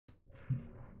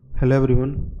Hello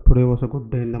everyone. Today was a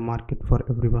good day in the market for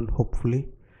everyone, hopefully,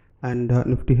 and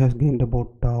Nifty has gained about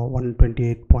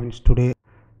 128 points today.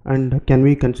 And can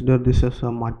we consider this as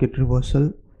a market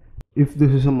reversal? If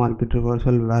this is a market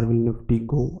reversal, where will Nifty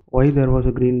go? Why there was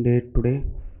a green day today,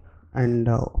 and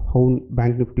how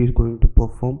Bank Nifty is going to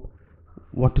perform?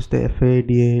 What is the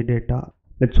FADA data?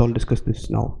 Let's all discuss this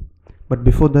now. But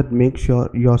before that, make sure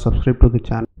you are subscribed to the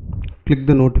channel. Click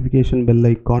the notification bell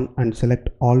icon and select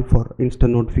all for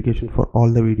instant notification for all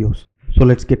the videos. So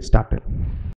let's get started.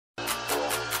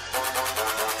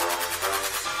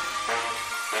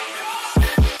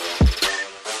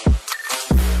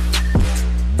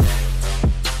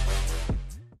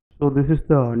 So this is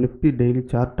the Nifty daily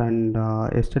chart, and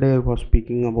yesterday I was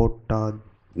speaking about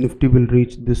Nifty will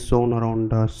reach this zone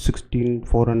around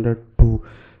 16,400 to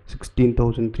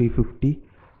 16,350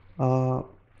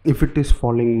 if it is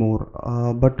falling more,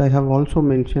 but I have also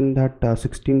mentioned that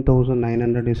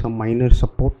 16,900 is a minor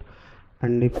support,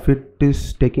 and if it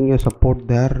is taking a support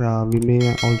there, we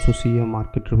may also see a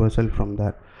market reversal from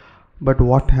there. But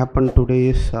what happened today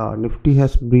is Nifty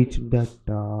has breached that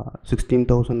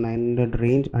 16,900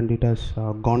 range, and it has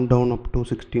gone down up to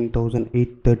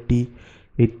 16,830,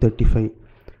 835,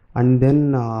 and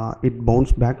then it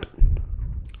bounced back.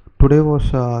 Today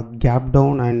was a gap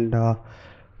down, and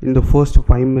in the first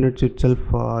 5 minutes itself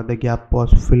the gap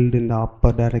was filled in the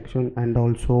upper direction, and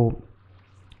also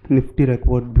Nifty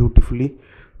recovered beautifully.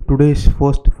 Today's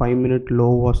first 5-minute low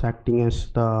was acting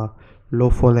as the low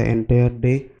for the entire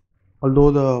day. Although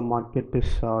the market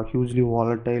is hugely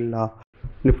volatile,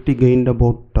 Nifty gained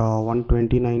about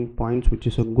 129 points, which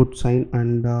is a good sign,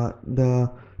 and the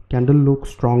candle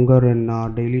looks stronger in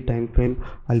daily time frame.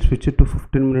 I'll switch it to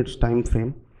 15 minutes time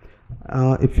frame.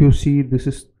 If you see, this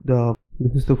is the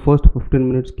first 15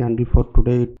 minutes candle for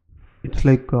today. It's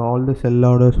like all the sell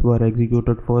orders were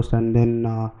executed first, and then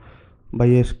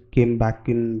buyers came back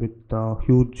in with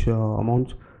huge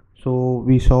amounts. So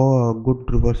we saw a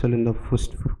good reversal in the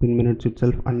first 15 minutes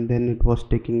itself, and then it was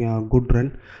taking a good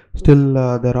run. Still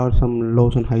there are some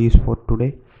lows and highs for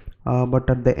today, but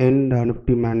at the end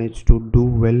Nifty managed to do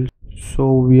well.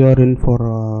 So we are in for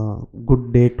a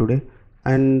good day today,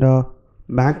 and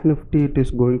Bank Nifty, it is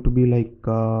going to be like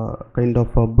kind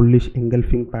of a bullish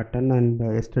engulfing pattern, and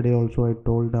yesterday also I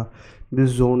told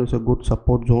this zone is a good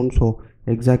support zone. So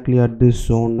exactly at this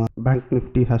zone Bank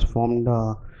Nifty has formed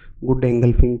a good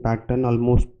engulfing pattern.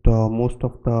 Almost most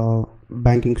of the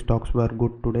banking stocks were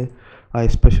good today,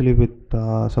 especially with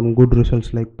some good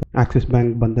results like Axis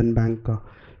Bank, Bandhan Bank,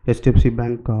 HDFC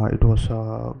Bank. It was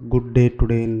a good day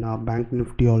today in Bank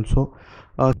Nifty also.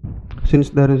 Since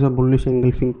there is a bullish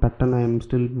engulfing pattern, I am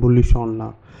still bullish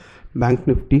on Bank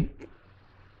Nifty.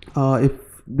 If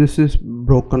this is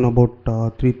broken about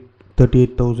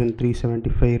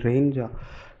 38,375 range,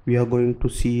 we are going to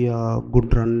see a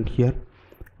good run here.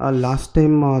 Last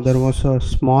time there was a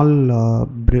small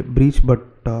breach, but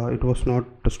it was not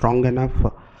strong enough.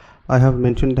 I have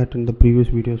mentioned that in the previous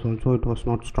videos also, it was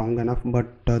not strong enough, but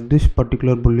this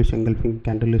particular bullish engulfing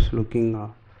candle is looking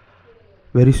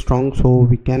very strong, so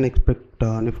we can expect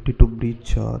Nifty to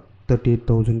breach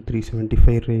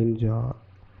 38,375 range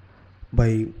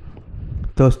by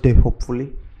Thursday,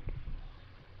 hopefully.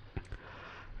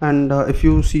 And if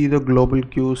you see the global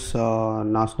cues,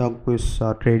 Nasdaq is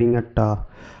trading at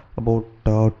about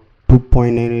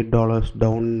 $2.98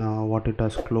 down what it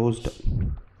has closed.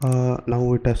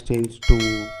 Now it has changed to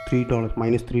 $3,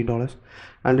 minus $3,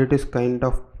 and it is kind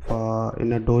of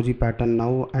in a doji pattern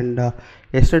now. And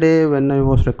yesterday when I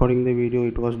was recording the video,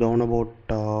 it was down about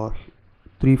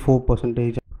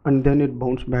 3-4%, and then it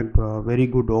bounced back very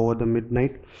good over the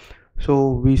midnight.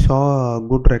 So we saw a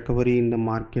good recovery in the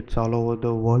markets all over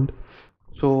the world.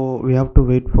 So we have to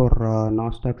wait for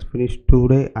Nasdaq's finish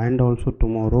today and also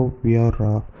tomorrow. We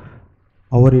are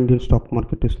our Indian stock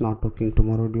market is not working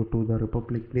tomorrow due to the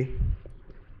Republic Day.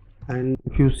 And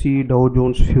if you see Dow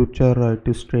Jones future, it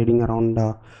is trading around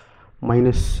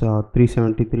minus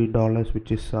 $373,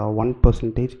 which is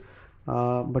 1%,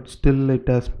 but still it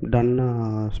has done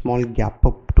a small gap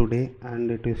up today, and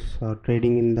it is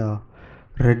trading in the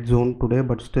red zone today,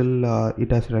 but still it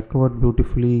has recovered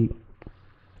beautifully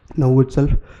now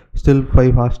itself. Still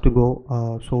 5 hours to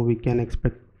go, so we can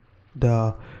expect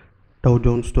the Dow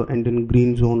Jones to end in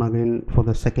green zone again for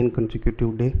the second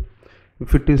consecutive day.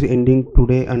 If it is ending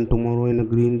today and tomorrow in a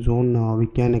green zone, we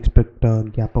can expect a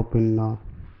gap up in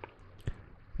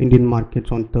Indian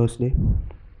markets on Thursday.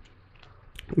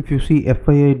 If you see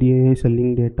FII DAI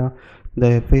selling data,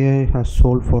 the FII has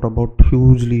sold for about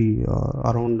hugely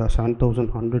around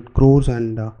 7,100 crores,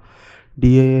 and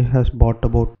DAI has bought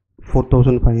about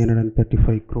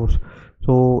 4,535 crores.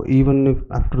 So even if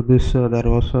after this there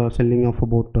was a selling of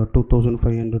about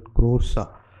 2,500 crores,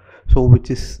 so which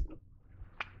is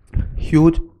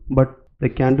huge, but the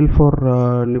candle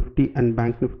for Nifty and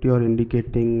Bank Nifty are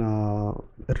indicating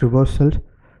reversals.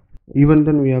 Even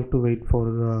then, we have to wait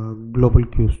for global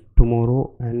cues tomorrow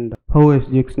and how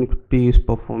SGX Nifty is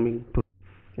performing today.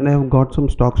 And I have got some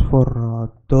stocks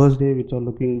for Thursday which are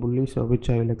looking bullish, which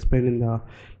I will explain in the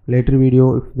later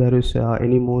video. If there is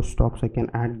any more stocks, I can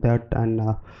add that, and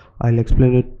I'll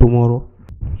explain it tomorrow.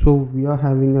 So we are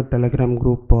having a Telegram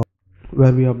group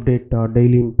where we update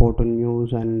daily important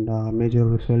news and major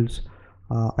results,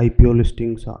 IPO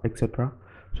listings, etc.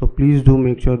 So please do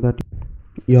make sure that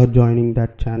you are joining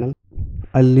that channel.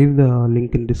 I'll leave the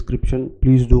link in description.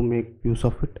 Please do make use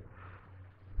of it.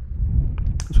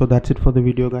 So that's it for the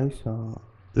video, guys.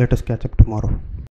 Let us catch up tomorrow.